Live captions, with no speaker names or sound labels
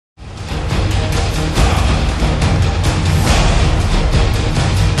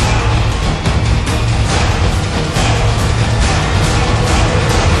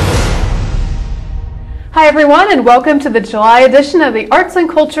Hi everyone, and welcome to the July edition of the Arts and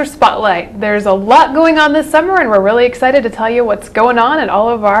Culture Spotlight. There's a lot going on this summer, and we're really excited to tell you what's going on at all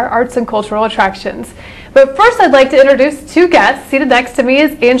of our arts and cultural attractions. But first, I'd like to introduce two guests. Seated next to me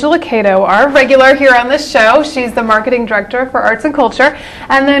is Angela Cato, our regular here on this show. She's the marketing director for Arts and Culture.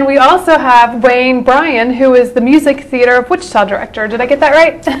 And then we also have Wayne Bryan, who is the Music Theater of Wichita director. Did I get that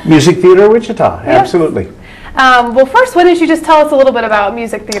right? Music Theater of Wichita, Yes. Absolutely. Well, first, why don't you just tell us a little bit about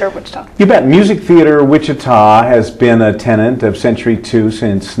Music Theater of Wichita? You bet. Music Theater Wichita has been a tenant of Century 2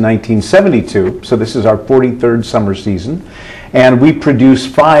 since 1972, so this is our 43rd summer season. And we produce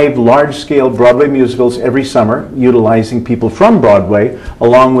 5 large-scale Broadway musicals every summer, utilizing people from Broadway,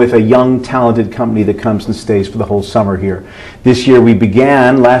 along with a young, talented company that comes and stays for the whole summer here. This year we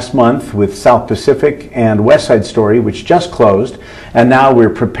began last month with South Pacific and West Side Story, which just closed, and now we're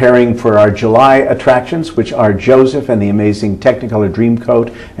preparing for our July attractions, which are Joseph and the Amazing Technicolor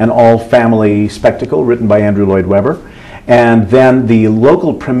Dreamcoat, an all-family spectacle written by Andrew Lloyd Webber. And then the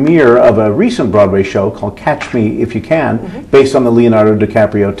local premiere of a recent Broadway show called Catch Me If You Can, based on the Leonardo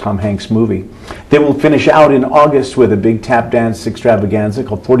DiCaprio Tom Hanks movie. Then we'll finish out in August with a big tap dance extravaganza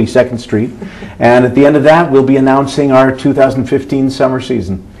called 42nd Street. And at the end of that, we'll be announcing our 2015 summer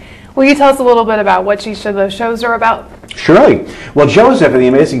season. Will you tell us a little bit about what each of those shows are about? Surely. Well, Joseph and the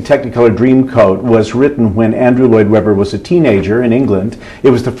Amazing Technicolor Dreamcoat was written when Andrew Lloyd Webber was a teenager in England.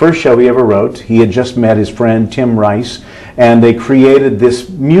 It was the first show he ever wrote. He had just met his friend Tim Rice, and they created this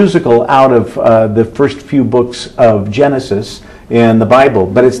musical out of the first few books of Genesis in the Bible,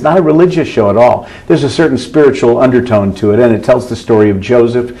 but it's not a religious show at all. There's a certain spiritual undertone to it, and it tells the story of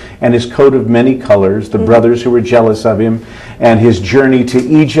Joseph and his coat of many colors, the brothers who were jealous of him, and his journey to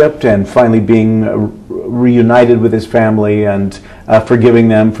Egypt, and finally being reunited with his family and forgiving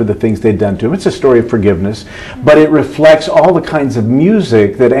them for the things they'd done to him. It's a story of forgiveness, but it reflects all the kinds of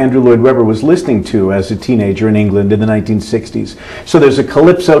music that Andrew Lloyd Webber was listening to as a teenager in England in the 1960s. So there's a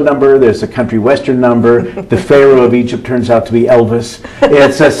calypso number, there's a country western number, the Pharaoh of Egypt turns out to be Elvis.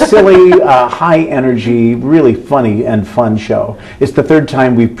 It's a silly, high energy, really funny and fun show. It's the 3rd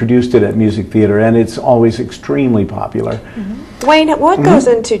time we've produced it at Music Theater, and it's always extremely popular. Wayne, what goes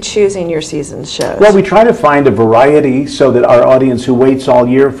into choosing your season shows? Well, we try to find a variety so that our audience who waits all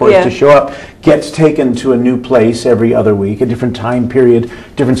year for us to show up gets taken to a new place every other week, a different time period,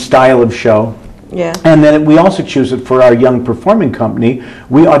 different style of show. Yeah. And then we also choose it for our young performing company.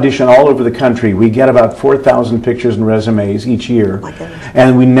 We audition all over the country. We get about 4,000 pictures and resumes each year. Oh my goodness.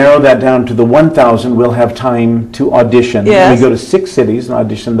 And we narrow that down to the 1,000 we'll have time to audition. Yes. We go to 6 cities and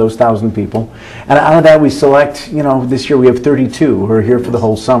audition those 1,000 people. And out of that we select, you know, this year we have 32 who are here for the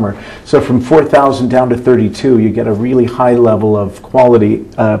whole summer. So from 4,000 down to 32, you get a really high level of quality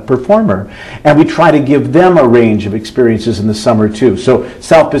performer. And we try to give them a range of experiences in the summer too. So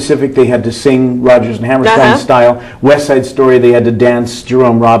South Pacific, they had to sing Rodgers and Hammerstein style. West Side Story, they had to dance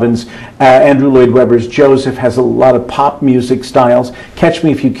Jerome Robbins. Andrew Lloyd Webber's Joseph has a lot of pop music styles. Catch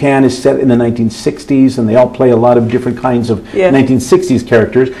Me If You Can is set in the 1960s, and they all play a lot of different kinds of 1960s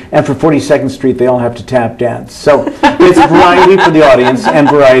characters. And for 42nd Street, they all have to tap dance. So it's variety for the audience and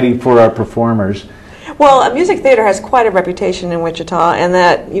variety for our performers. Well, Music Theater has quite a reputation in Wichita, and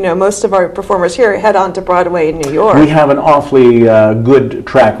that, you know, most of our performers here head on to Broadway in New York. We have an awfully good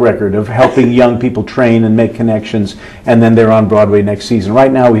track record of helping young people train and make connections, and then they're on Broadway next season.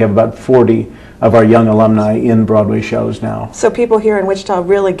 Right now we have about 40 of our young alumni in Broadway shows now. So people here in Wichita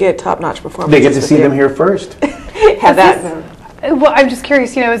really get top-notch performances. They get to see them here first. Have that. Well, I'm just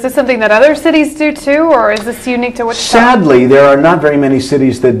curious, you know, is this something that other cities do too, or is this unique to Wichita? Sadly, there are not very many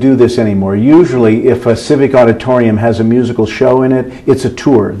cities that do this anymore. Usually, if a civic auditorium has a musical show in it, it's a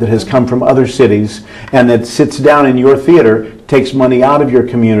tour that has come from other cities and that sits down in your theater, takes money out of your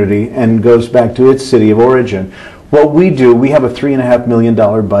community, and goes back to its city of origin. What we do, we have a $3.5 million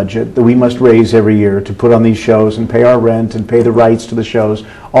budget that we must raise every year to put on these shows and pay our rent and pay the rights to the shows,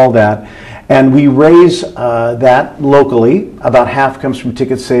 all that. And we raise that locally. About half comes from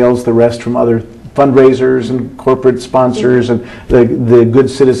ticket sales, the rest from other fundraisers and corporate sponsors, and the good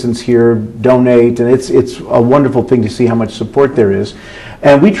citizens here donate, and it's a wonderful thing to see how much support there is.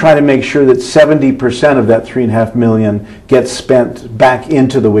 And we try to make sure that 70% of that $3.5 million gets spent back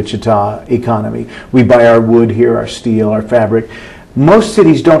into the Wichita economy. We buy our wood here, our steel, our fabric. Most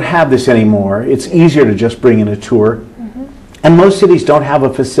cities don't have this anymore. It's easier to just bring in a tour. And most cities don't have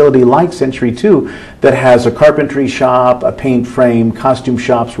a facility like Century 2 that has a carpentry shop, a paint frame, costume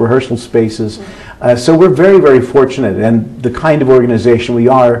shops, rehearsal spaces. So we're very, very fortunate, and the kind of organization we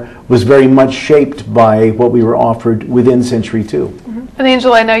are was very much shaped by what we were offered within Century 2. And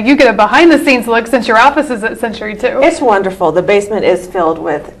Angela, I know you get a behind-the-scenes look since your office is at Century too. It's wonderful. The basement is filled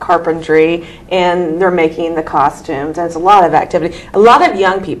with carpentry, and they're making the costumes. And it's a lot of activity. A lot of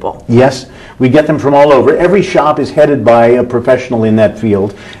young people. Yes, we get them from all over. Every shop is headed by a professional in that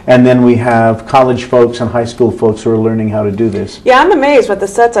field, and then we have college folks and high school folks who are learning how to do this. Yeah, I'm amazed with the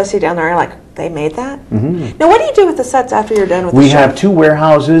sets I see down there. I'm like, they made that? Mm-hmm. Now, what do you do with the sets after you're done with the show? We have 2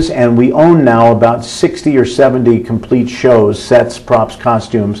 warehouses, and we own now about 60 or 70 complete shows, sets, props,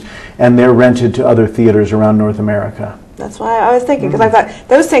 costumes, and they're rented to other theaters around North America. That's why I was thinking, because I thought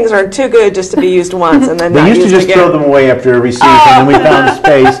those things are too good just to be used once and then They not used to used just again. throw them away after every season, and we found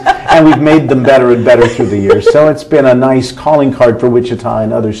space, and we've made them better and better through the years. So it's been a nice calling card for Wichita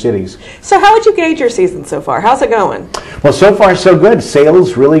and other cities. So how would you gauge your season so far? How's it going? Well, so far so good.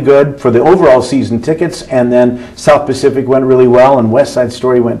 Sales really good for the overall season tickets, and then South Pacific went really well, and West Side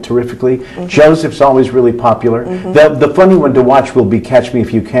Story went terrifically. Mm-hmm. Joseph's always really popular. Mm-hmm. The funny one to watch will be Catch Me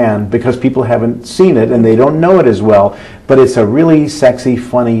If You Can, because people haven't seen it and they don't know it as well, but it's a really sexy,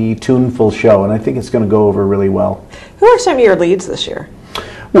 funny, tuneful show, and I think it's going to go over really well. Who are some of your leads this year?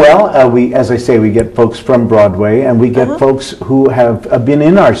 Well, as I say, we get folks from Broadway, and we get folks who have been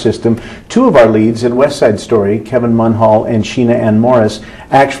in our system. 2 of our leads in West Side Story, Kevin Munhall and Sheena Ann Morris,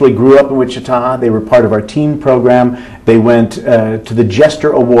 actually grew up in Wichita. They were part of our teen program. They went to the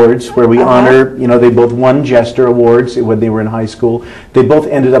Jester Awards, where we honor, they both won Jester Awards when they were in high school. They both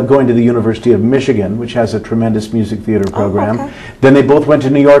ended up going to the University of Michigan, which has a tremendous music theater program. Then they both went to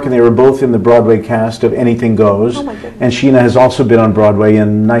New York, and they were both in the Broadway cast of Anything Goes. And Sheena has also been on Broadway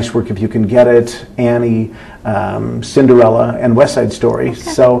in Nice Work If You Can Get It, Annie, Cinderella, and West Side Story.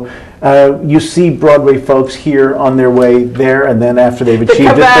 So you see Broadway folks here on their way there, and then after they've achieved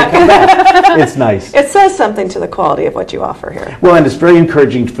it, they come back. It's nice. It says something to the quality of what you offer here. Well, and it's very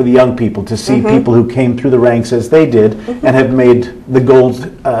encouraging for the young people to see people who came through the ranks as they did and have made the gold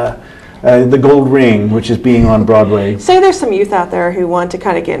ring, which is being on Broadway. Say there's some youth out there who want to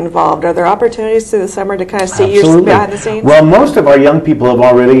kind of get involved. Are there opportunities through the summer to kind of see you behind the scenes? Well, most of our young people have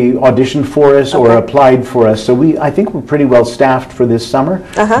already auditioned for us or applied for us, so I think we're pretty well staffed for this summer.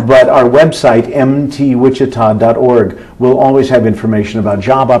 But our website, mtwichita.org, will always have information about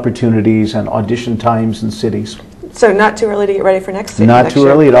job opportunities and audition times and cities. So not too early to get ready for next year? Not too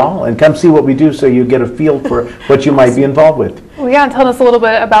early at all. And come see what we do so you get a feel for what you might be involved with. Well, yeah, and tell us a little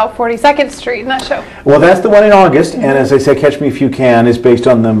bit about 42nd Street in that show. Well, that's the one in August, and as I said, Catch Me If You Can is based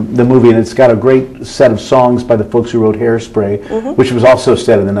on the movie, and it's got a great set of songs by the folks who wrote Hairspray, which was also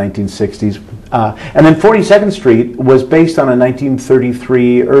set in the 1960s. And then 42nd Street was based on a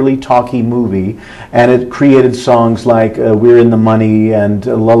 1933 early talkie movie, and it created songs like We're in the Money and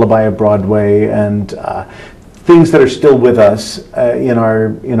Lullaby of Broadway and things that are still with us in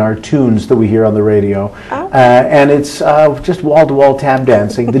our tunes that we hear on the radio. And it's just wall-to-wall tap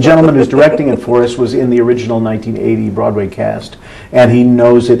dancing. The gentleman who's directing it for us was in the original 1980 Broadway cast, and he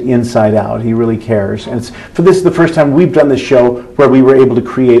knows it inside out. He really cares. And this is the first time we've done this show where we were able to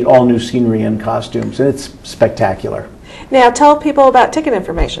create all new scenery and costumes, and it's spectacular. Now tell people about ticket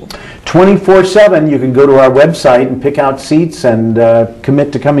information. 24/7, you can go to our website and pick out seats and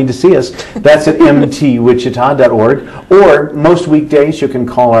commit to coming to see us. That's at mtwichita.org. Or most weekdays, you can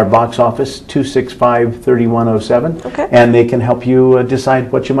call our box office, 265-3107, and they can help you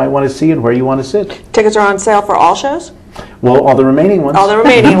decide what you might want to see and where you want to sit. Tickets are on sale for all shows? Well, all the remaining ones. All the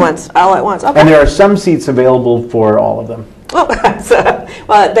remaining ones, all at once. Okay. And there are some seats available for all of them. Oh,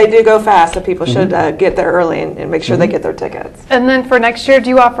 well, they do go fast, so people should get there early and make sure they get their tickets. And then for next year, do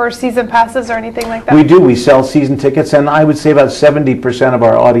you offer season passes or anything like that? We do. We sell season tickets, and I would say about 70% of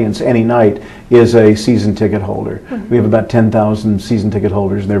our audience any night is a season ticket holder. We have about 10,000 season ticket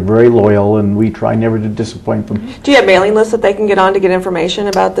holders, and they're very loyal, and we try never to disappoint them. Do you have mailing lists that they can get on to get information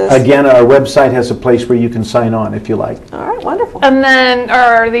about this? Again, our website has a place where you can sign on if you like. All right, wonderful. And then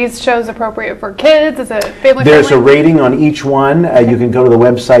are these shows appropriate for kids? Is it family There's friendly? a rating on each one. You can go to the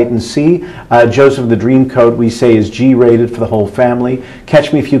website and see. Joseph the Dreamcoat, we say, is G-rated for the whole family.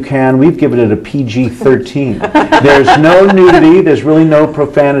 Catch Me If You Can, we've given it a PG-13. There's no nudity, there's really no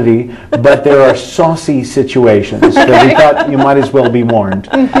profanity, but there are saucy situations that we thought you might as well be warned.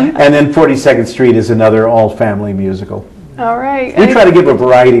 And then 42nd Street is another all-family musical. All right. We try to give a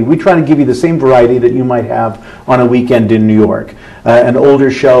variety. We try to give you the same variety that you might have on a weekend in New York. An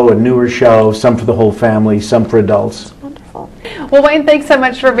older show, a newer show, some for the whole family, some for adults. Wonderful. Well, Wayne, thanks so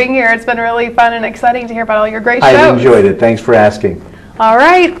much for being here. It's been really fun and exciting to hear about all your great shows. I enjoyed it. Thanks for asking. All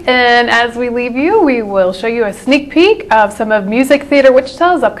right, and as we leave you, we will show you a sneak peek of some of Music Theater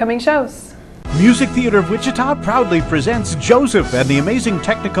Wichita's upcoming shows. Music Theater of Wichita proudly presents Joseph and the Amazing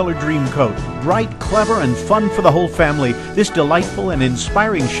Technicolor Dreamcoat. Bright, clever, and fun for the whole family, this delightful and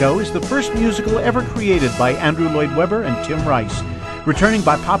inspiring show is the first musical ever created by Andrew Lloyd Webber and Tim Rice. Returning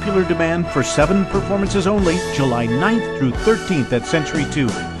by popular demand for 7 performances only, July 9th through 13th at Century 2.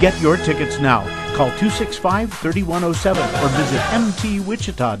 Get your tickets now. Call 265-3107 or visit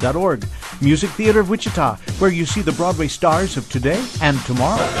mtwichita.org. Music Theater of Wichita, where you see the Broadway stars of today and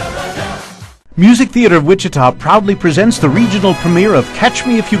tomorrow. Music Theater of Wichita proudly presents the regional premiere of Catch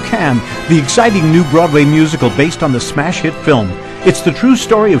Me If You Can, the exciting new Broadway musical based on the smash hit film. It's the true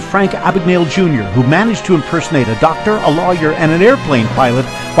story of Frank Abagnale Jr., who managed to impersonate a doctor, a lawyer, and an airplane pilot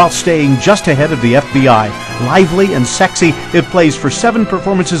while staying just ahead of the FBI. Lively and sexy, it plays for 7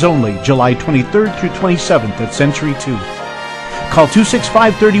 performances only, July 23rd through 27th at Century 2. Call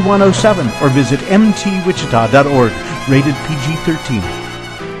 265-3107 or visit mtwichita.org. Rated PG-13.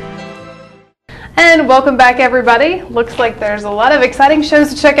 And welcome back, everybody. Looks like there's a lot of exciting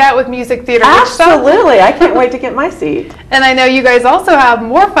shows to check out with Music Theater Wichita. Absolutely. I can't wait to get my seat. And I know you guys also have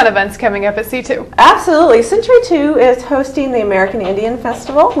more fun events coming up at C2. Absolutely. Century 2 is hosting the American Indian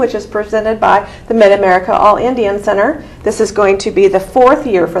Festival, which is presented by the Mid-America All Indian Center. This is going to be the 4th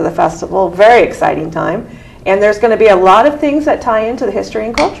year for the festival. Very exciting time. And there's going to be a lot of things that tie into the history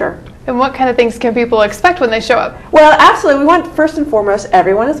and culture. And what kind of things can people expect when they show up? Well, absolutely. We want, first and foremost,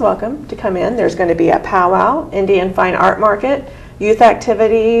 everyone is welcome to come in. There's going to be a powwow, Indian fine art market, youth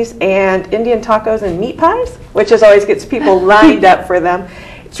activities, and Indian tacos and meat pies, which always gets people lined up for them.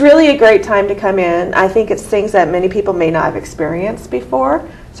 It's really a great time to come in. I think it's things that many people may not have experienced before.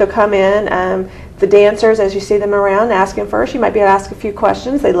 So come in. The dancers, as you see them around, ask them first. You might be able to ask a few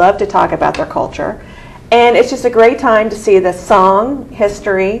questions. They love to talk about their culture. And it's just a great time to see the song,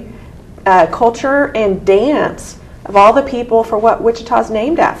 history, culture, and dance of all the people for what Wichita's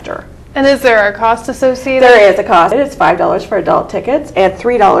named after. And is there a cost associated? There is a cost. It's $5 for adult tickets and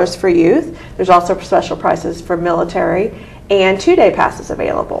 $3 for youth. There's also special prices for military and 2-day passes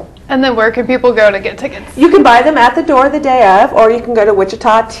available. And then where can people go to get tickets? You can buy them at the door the day of, or you can go to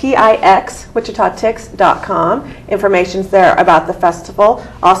wichitatix.com. Information's there about the festival.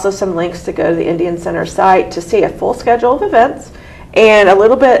 Also some links to go to the Indian Center site to see a full schedule of events and a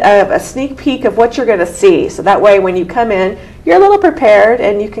little bit of a sneak peek of what you're going to see. So that way when you come in, you're a little prepared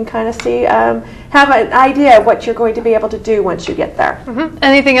and you can kind of see, have an idea of what you're going to be able to do once you get there. Mm-hmm.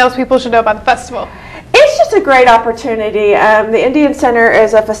 Anything else people should know about the festival? It's just a great opportunity. The Indian Center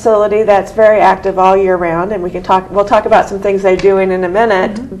is a facility that's very active all year round, and we'll talk about some things they're doing in a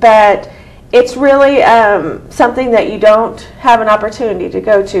minute, mm-hmm. But it's really something that you don't have an opportunity to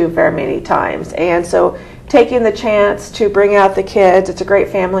go to very many times. And so taking the chance to bring out the kids, it's a great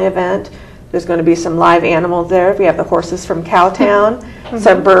family event. There's going to be some live animals there. We have the horses from Cowtown, mm-hmm.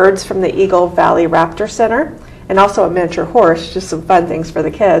 some birds from the Eagle Valley Raptor Center, and also a miniature horse, just some fun things for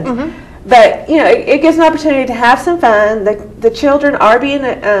the kids. Mm-hmm. But, you know, it gives an opportunity to have some fun. The children are being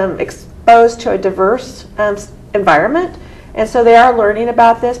exposed to a diverse environment, and so they are learning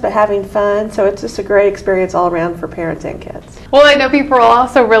about this, but having fun. So it's just a great experience all around for parents and kids. Well, I know people are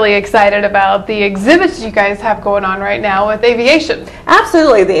also really excited about the exhibits you guys have going on right now with aviation.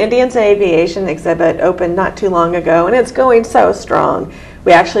 Absolutely. The Indians in Aviation exhibit opened not too long ago, and it's going so strong.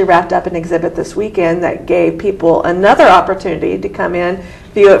 We actually wrapped up an exhibit this weekend that gave people another opportunity to come in,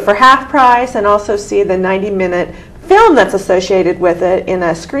 view it for half price, and also see the 90-minute film that's associated with it in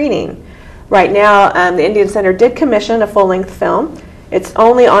a screening. Right now, the Indian Center did commission a full-length film. It's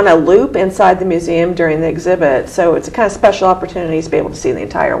only on a loop inside the museum during the exhibit, so it's a kind of special opportunity to be able to see the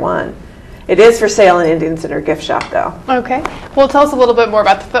entire one. It is for sale in Indian Center gift shop, though. Okay. Well, tell us a little bit more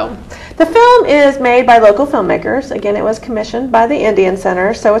about the film. The film is made by local filmmakers. Again, it was commissioned by the Indian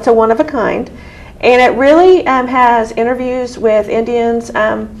Center, so it's a one-of-a-kind. And it really has interviews with Indians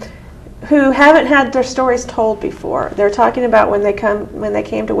who haven't had their stories told before. They're talking about when they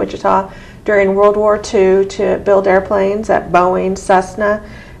came to Wichita during World War II to build airplanes at Boeing, Cessna,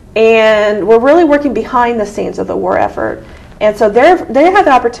 and we're really working behind the scenes of the war effort. And so they have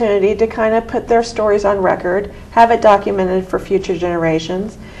the opportunity to kind of put their stories on record, have it documented for future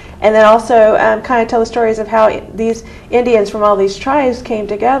generations, and then also kind of tell the stories of how these Indians from all these tribes came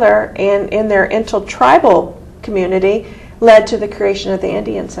together and in their intertribal community led to the creation of the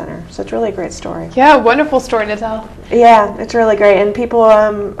Indian Center. So it's really a great story. Yeah, wonderful story to tell. Yeah, it's really great. And people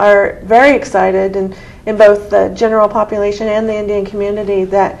are very excited in both the general population and the Indian community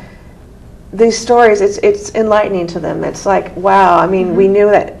that these stories, it's enlightening to them. It's like, wow, I mean, we knew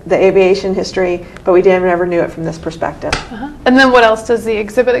that the aviation history, but we never knew it from this perspective. And then what else does the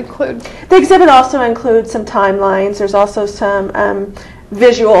exhibit include? The exhibit also includes some timelines. There's also some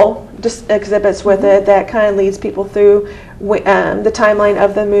visual exhibits with it that kind of leads people through the timeline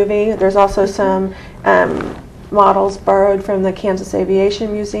of the movie. There's also some models borrowed from the Kansas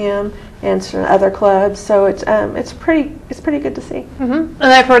Aviation Museum and some other clubs, so it's pretty good to see. And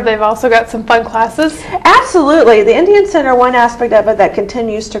I've heard they've also got some fun classes. Absolutely. The Indian Center, one aspect of it that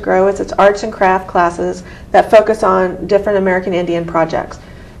continues to grow is its arts and craft classes that focus on different American Indian projects.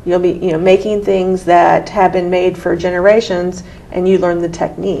 You'll be making things that have been made for generations, and you learn the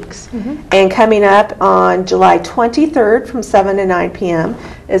techniques. And coming up on July 23rd from 7 to 9 p.m.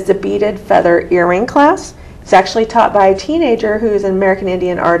 is the beaded feather earring class. It's actually taught by a teenager who's an American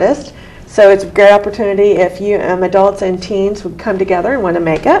Indian artist. So it's a great opportunity if you adults and teens would come together and want to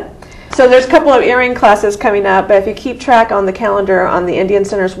make it. So there's a couple of earring classes coming up, but if you keep track on the calendar on the Indian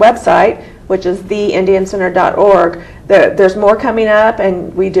Center's website, which is theindiancenter.org, there's more coming up,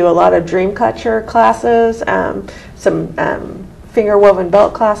 and we do a lot of dream catcher classes, some finger woven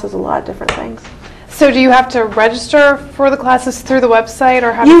belt classes, a lot of different things. So do you have to register for the classes through the website,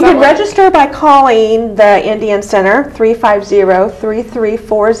 or how You does that can work? register by calling the Indian Center,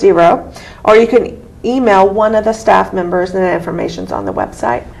 350-3340, or you can email one of the staff members, and the information's on the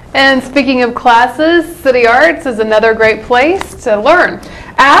website. And speaking of classes, City Arts is another great place to learn.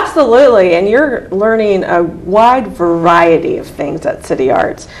 Absolutely, and you're learning a wide variety of things at City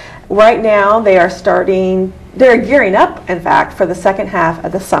Arts. Right now, they're gearing up, in fact, for the second half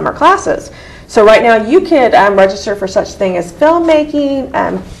of the summer classes. So right now, you could register for such thing as filmmaking,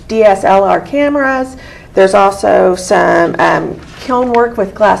 DSLR cameras. There's also some kiln work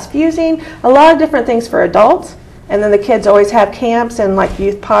with glass fusing, a lot of different things for adults. And then the kids always have camps and like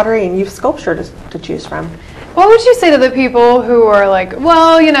youth pottery and youth sculpture to choose from. What would you say to the people who are like,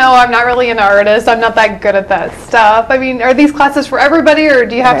 well, I'm not really an artist, I'm not that good at that stuff? I mean, are these classes for everybody, or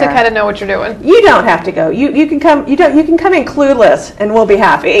do you have to kind of know what you're doing? You don't have to go. You can come. You can come in clueless, and we'll be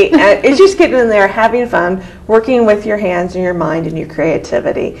happy. It's just getting in there, having fun, working with your hands and your mind and your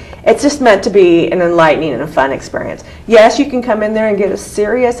creativity. It's just meant to be an enlightening and a fun experience. Yes, you can come in there and get as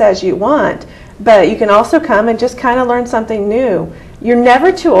serious as you want, but you can also come and just kind of learn something new. You're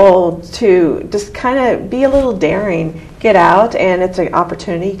never too old to just kind of be a little daring. Get out, and it's an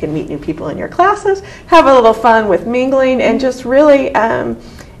opportunity. You can meet new people in your classes, have a little fun with mingling, and just really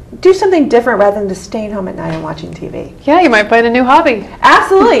do something different rather than just staying home at night and watching TV. Yeah, you might find a new hobby.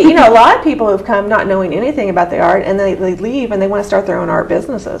 Absolutely. A lot of people have come not knowing anything about the art, and they leave and they want to start their own art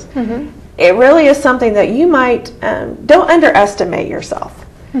businesses. It really is something that you might, don't underestimate yourself.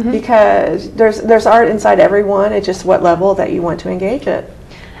 Because there's art inside everyone. It's just what level that you want to engage it.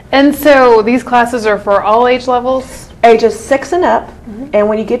 And so these classes are for all age levels? Ages 6 and up, and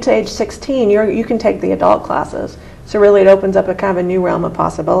when you get to age 16, you can take the adult classes. So really it opens up a kind of a new realm of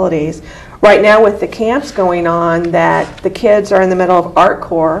possibilities. Right now with the camps going on, that the kids are in the middle of Art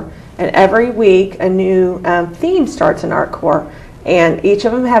Corps, and every week a new theme starts in Art Corps, and each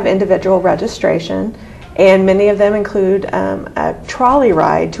of them have individual registration. And many of them include a trolley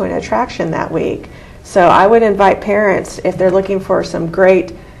ride to an attraction that week. So I would invite parents, if they're looking for some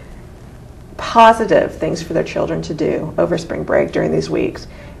great positive things for their children to do over spring break during these weeks.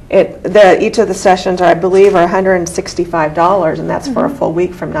 Each of the sessions, I believe, are $165, and that's for a full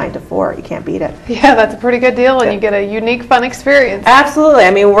week from 9 to 4. You can't beat it. Yeah, that's a pretty good deal, and you get a unique, fun experience. Absolutely.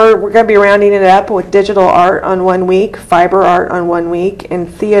 I mean, we're going to be rounding it up with digital art on one week, fiber art on one week, and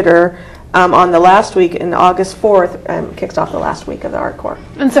theater on the last week, and August 4th kicks off the last week of the Art Corps.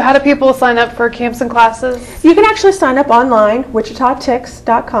 And so how do people sign up for camps and classes? You can actually sign up online,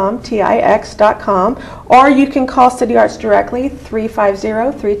 wichitatix.com, TIX.com, or you can call City Arts directly,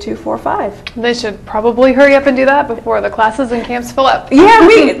 350-3245. They should probably hurry up and do that before the classes and camps fill up. Yeah,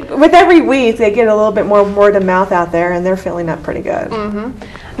 with every week, they get a little bit more word of mouth out there, and they're filling up pretty good.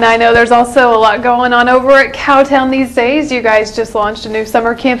 Now I know there's also a lot going on over at Cowtown these days. You guys just launched a new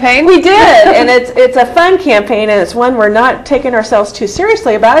summer campaign. We did, and it's a fun campaign, and it's one we're not taking ourselves too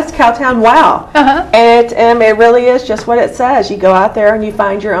seriously about. It's Cowtown Wow, and it really is just what it says. You go out there and you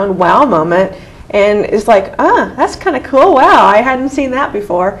find your own wow moment, and it's like, that's kind of cool. Wow, I hadn't seen that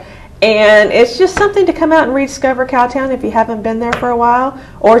before. And it's just something to come out and rediscover Cowtown if you haven't been there for a while,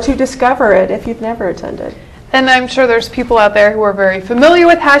 or to discover it if you've never attended. And I'm sure there's people out there who are very familiar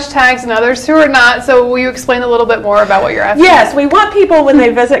with hashtags and others who are not. So will you explain a little bit more about what you're asking? Yes, we want people when they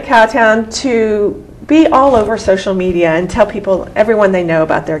visit Cowtown to be all over social media and tell people, everyone they know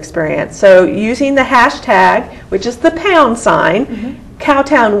about their experience. So using the hashtag, which is the #,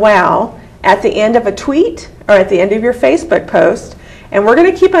 Cowtown Wow, at the end of a tweet or at the end of your Facebook post, And we're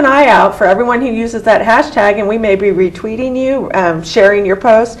going to keep an eye out for everyone who uses that hashtag, and we may be retweeting you, sharing your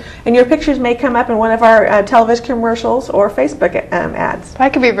posts, and your pictures may come up in one of our television commercials or Facebook ads.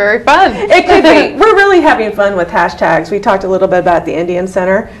 That could be very fun. It could be. We're really having fun with hashtags. We talked a little bit about the Indian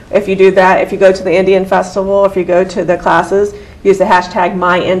Center. If you do that, if you go to the Indian Festival, if you go to the classes, use the hashtag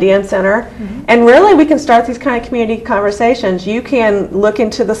MyIndianCenter. And really, we can start these kind of community conversations. You can look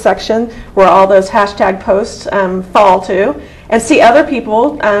into the section where all those hashtag posts fall to and see other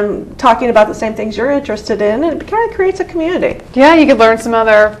people talking about the same things you're interested in, and it kind of creates a community. Yeah, you could learn some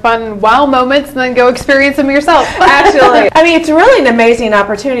other fun wow moments and then go experience them yourself. Absolutely. I mean, it's really an amazing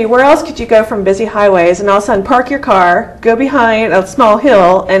opportunity. Where else could you go from busy highways and all of a sudden park your car, go behind a small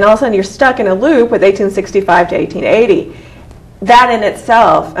hill, and all of a sudden you're stuck in a loop with 1865 to 1880. That in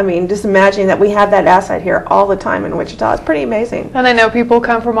itself, I mean, just imagine that we have that asset here all the time in Wichita. It's pretty amazing. And I know people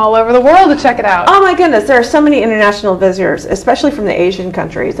come from all over the world to check it out. Oh my goodness, there are so many international visitors, especially from the Asian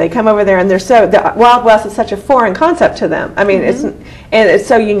countries. They come over there and the Wild West is such a foreign concept to them. I mean, it's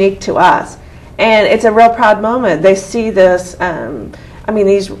so unique to us. And it's a real proud moment. They see this, I mean,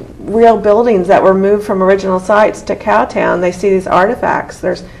 these real buildings that were moved from original sites to Cowtown. They see these artifacts.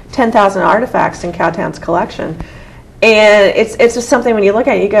 There's 10,000 artifacts in Cowtown's collection. And it's just something when you look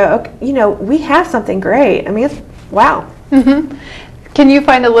at it, you go, okay, you know, we have something great. I mean, it's wow. Can you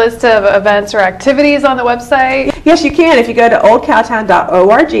find a list of events or activities on the website? Yes, you can. If you go to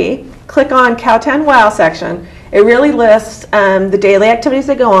oldcowtown.org, click on Cowtown Wow section, it really lists the daily activities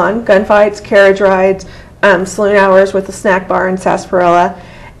that go on, gunfights, carriage rides, saloon hours with the snack bar in sarsaparilla.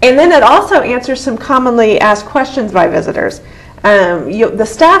 And then it also answers some commonly asked questions by visitors. The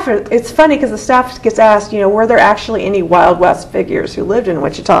staff, it's funny because the staff gets asked, you know, were there actually any Wild West figures who lived in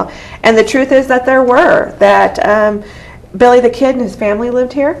Wichita? And the truth is that there were, that Billy the Kid and his family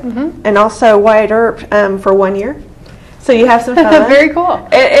lived here, and also Wyatt Earp for 1 year. So you have some fun. Very cool.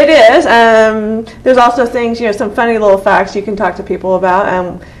 It is. There's also things, you know, some funny little facts you can talk to people about.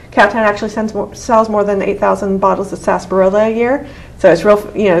 Cowtown actually sells more than 8,000 bottles of sarsaparilla a year. So it's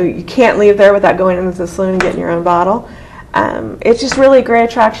real, you know, you can't leave there without going into the saloon and getting your own bottle. It's just really a great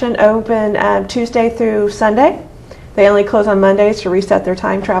attraction, open Tuesday through Sunday. They only close on Mondays to reset their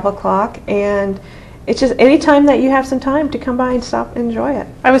time travel clock, and it's just any time that you have some time to come by and stop and enjoy it.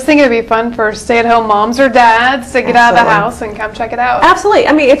 I was thinking it'd be fun for stay-at-home moms or dads to get out of the house and come check it out. Absolutely.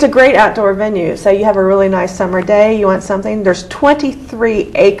 I mean, it's a great outdoor venue. So you have a really nice summer day, you want something. There's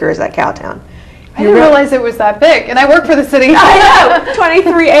 23 acres at Cowtown. I didn't realize it was that big, and I work for the city. I know,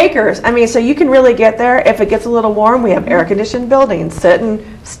 23 acres. I mean, so you can really get there. If it gets a little warm, we have air-conditioned buildings. Sit and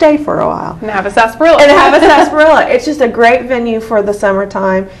stay for a while. And have a sarsaparilla. It's just a great venue for the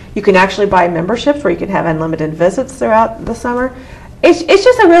summertime. You can actually buy memberships where you can have unlimited visits throughout the summer. It's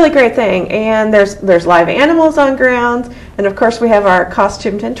just a really great thing. And there's live animals on grounds. And, of course, we have our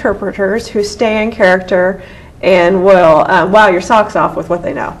costumed interpreters who stay in character and will wow your socks off with what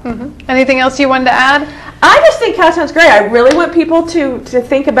they know. Anything else you wanted to add? I just think Cowtown's great. I really want people to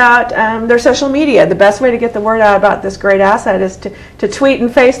think about their social media. The best way to get the word out about this great asset is to tweet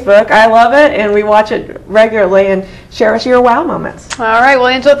and Facebook. I love it, and we watch it regularly, and share us your wow moments. All right. Well,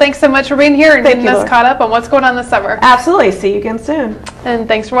 Angela, thanks so much for being here and getting us Laura. caught up on what's going on this summer. Absolutely. See you again soon. And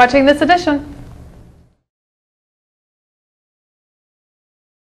thanks for watching this edition.